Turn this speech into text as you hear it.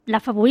立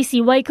法會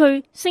示威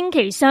區星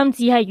期三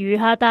只係餘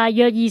下大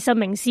約20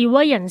名示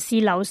威人士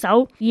留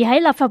守，而喺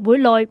立法會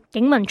內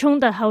警民衝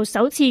突後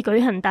首次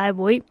舉行大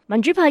會，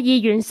民主派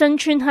議員身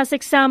穿黑色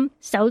衫，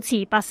手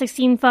持白色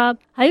鮮花。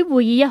喺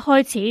會議一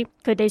開始，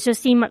佢哋率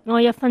先默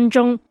哀1分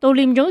鐘，悼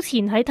念早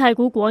前喺太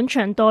古廣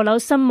場墮樓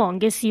身亡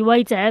嘅示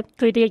威者。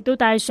佢哋亦都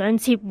帶上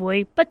撤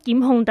回、不檢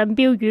控等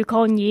標語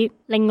抗議。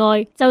另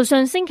外，就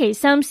上星期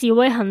三示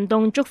威行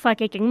動觸發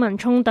嘅警民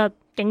衝突，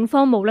警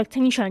方武力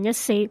清場一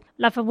事，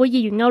立法會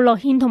議員區諾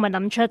軒同埋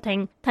林卓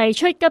廷提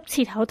出急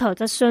切口頭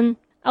質詢。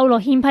區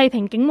諾軒批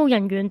評警務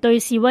人員對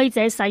示威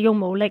者使用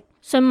武力，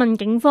詢問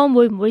警方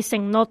會唔會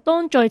承諾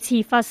當再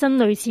次發生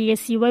類似嘅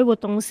示威活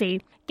動時，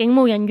警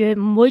務人員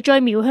唔會再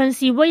瞄向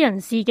示威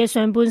人士嘅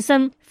上半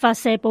身發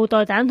射布袋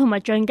彈同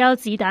埋橡膠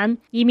子彈，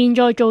以免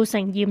再造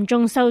成嚴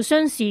重受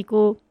傷事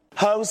故。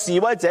向示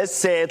威者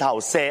射頭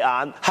射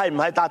眼，係唔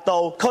係達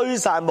到驅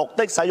散目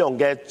的使用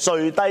嘅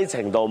最低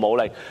程度武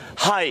力？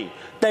係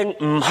定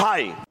唔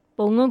係？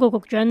保安局局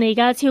長李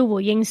家超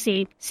回應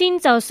時，先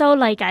就修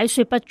例解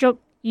說不足，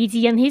以致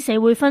引起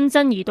社會紛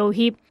爭而道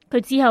歉。佢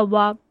之後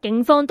話，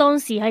警方當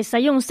時係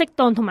使用適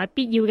當同埋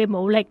必要嘅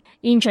武力，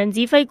現場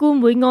指揮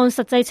官會按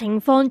實際情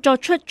況作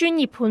出專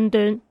業判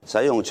斷。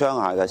使用槍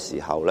械嘅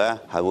時候呢，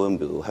係會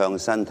瞄向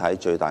身體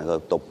最大嘅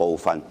部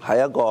分，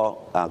喺一個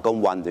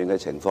咁混亂嘅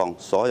情況，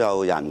所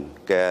有人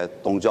嘅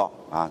動作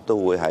都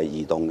會係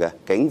移動嘅。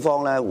警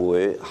方呢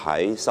會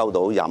喺收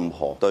到任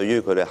何對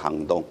於佢哋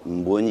行動唔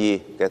滿意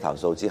嘅投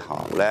訴之後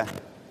呢，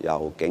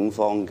由警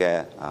方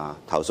嘅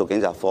投訴警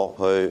察科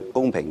去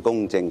公平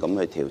公正咁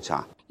去調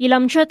查。而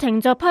林卓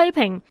廷就批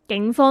評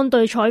警方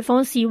對採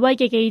訪示威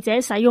嘅記者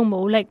使用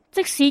武力，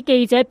即使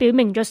記者表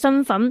明咗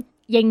身份，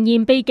仍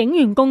然被警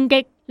員攻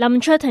擊。林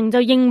卓廷就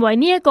認為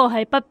呢一個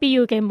係不必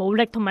要嘅武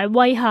力同埋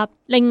威嚇。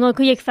另外，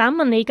佢亦反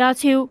問李家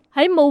超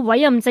喺冇委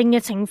任證嘅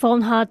情況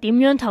下點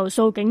樣投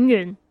訴警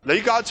員。李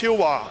家超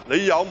話：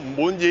你有唔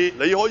滿意，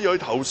你可以去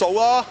投訴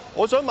啊！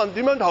我想問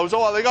點樣投訴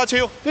啊？李家超，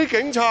啲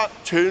警察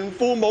全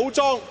副武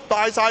裝，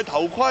戴晒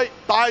頭盔，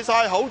戴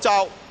晒口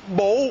罩，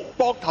冇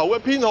膊頭嘅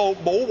編號，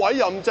冇委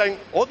任證，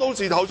我到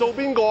時投訴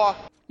邊個啊？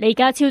李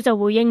家超就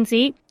回應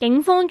指，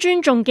警方尊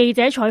重記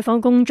者採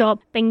訪工作，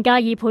並加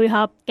以配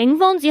合。警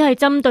方只係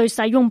針對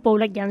使用暴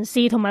力人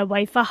士同埋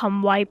違法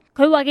行為。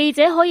佢話記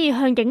者可以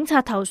向警察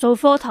投訴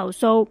科投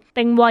訴，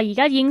並話而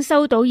家已經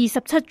收到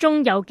27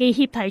宗由記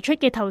協提出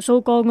嘅投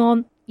訴個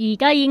案，而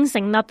家已經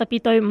成立特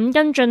別隊伍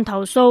跟進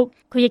投訴。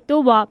佢亦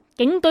都話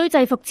警隊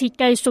制服設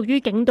計屬於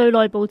警隊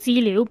內部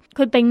資料，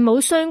佢並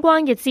冇相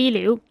關嘅資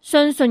料，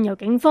相信由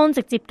警方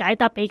直接解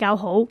答比較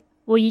好。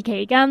會議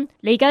期間，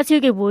李家超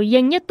嘅回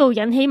應一度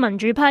引起民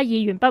主派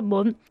議員不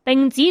滿，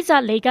並指責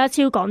李家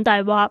超講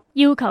大話，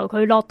要求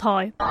佢落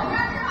台。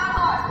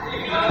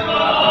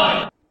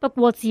不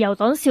過自由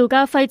黨邵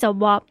家輝就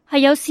話係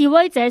有示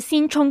威者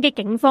先衝擊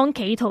警方，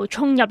企圖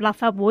衝入立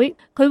法會。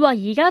佢話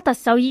而家特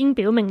首已經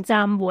表明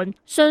暫緩，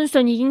相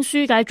信已經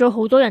紓解咗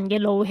好多人嘅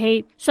怒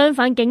氣。相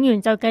反，警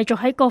員就繼續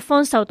喺各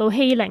方受到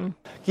欺凌。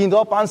見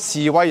到一班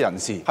示威人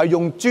士係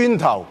用磚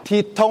頭、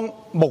鐵通、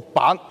木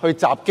板去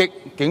襲擊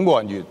警務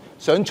人員，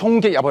想衝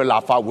擊入去立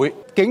法會，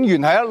警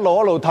員係一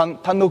路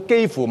褪到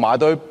幾乎埋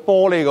到去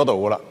玻璃嗰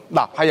度噶啦。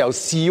嗱，係由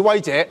示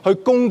威者去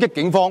攻擊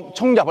警方，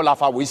衝入去立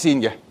法會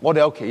先嘅。我哋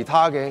有其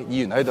他嘅議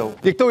員喺度，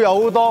亦都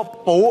有好多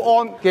保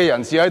安嘅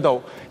人士喺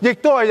度，亦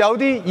都係有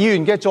啲議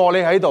員嘅助理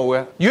喺度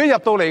嘅。如果入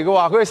到嚟嘅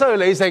話，佢哋失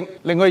去理性，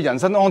令佢哋人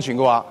身安全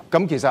嘅話，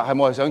咁其實係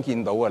冇人想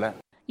見到嘅呢。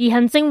而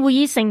行政會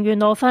議成員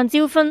羅范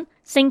椒芬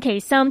星期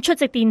三出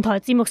席電台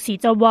節目時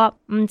就話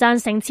唔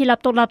贊成設立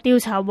獨立調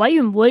查委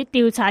員會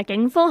調查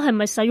警方係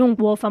咪使用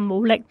過分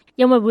武力，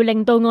因為會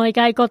令到外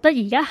界覺得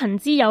而家行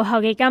之有效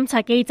嘅監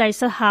察機制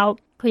失效。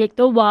佢亦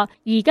都話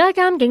而家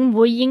監警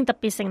會已經特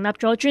別成立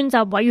咗專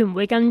責委員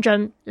會跟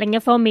進。另一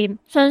方面，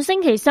上星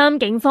期三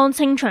警方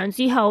清場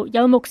之後，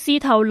有牧師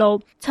透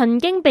露曾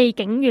經被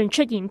警員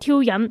出言挑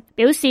釁，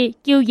表示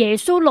叫耶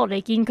穌落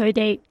嚟見佢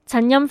哋。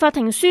曾任法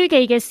庭書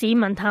記嘅市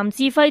民譚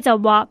志輝就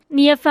話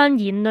呢一番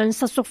言論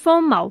實屬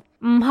荒謬，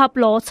唔合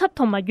邏輯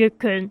同埋越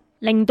權，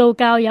令到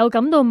教友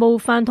感到冒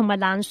犯同埋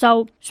難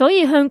受，所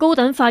以向高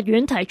等法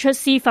院提出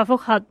司法覆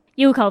核，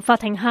要求法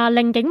庭下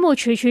令警務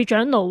處處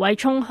長盧偉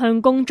聰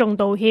向公眾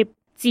道歉。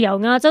自由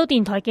亞洲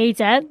電台記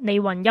者李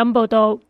雲欣報道。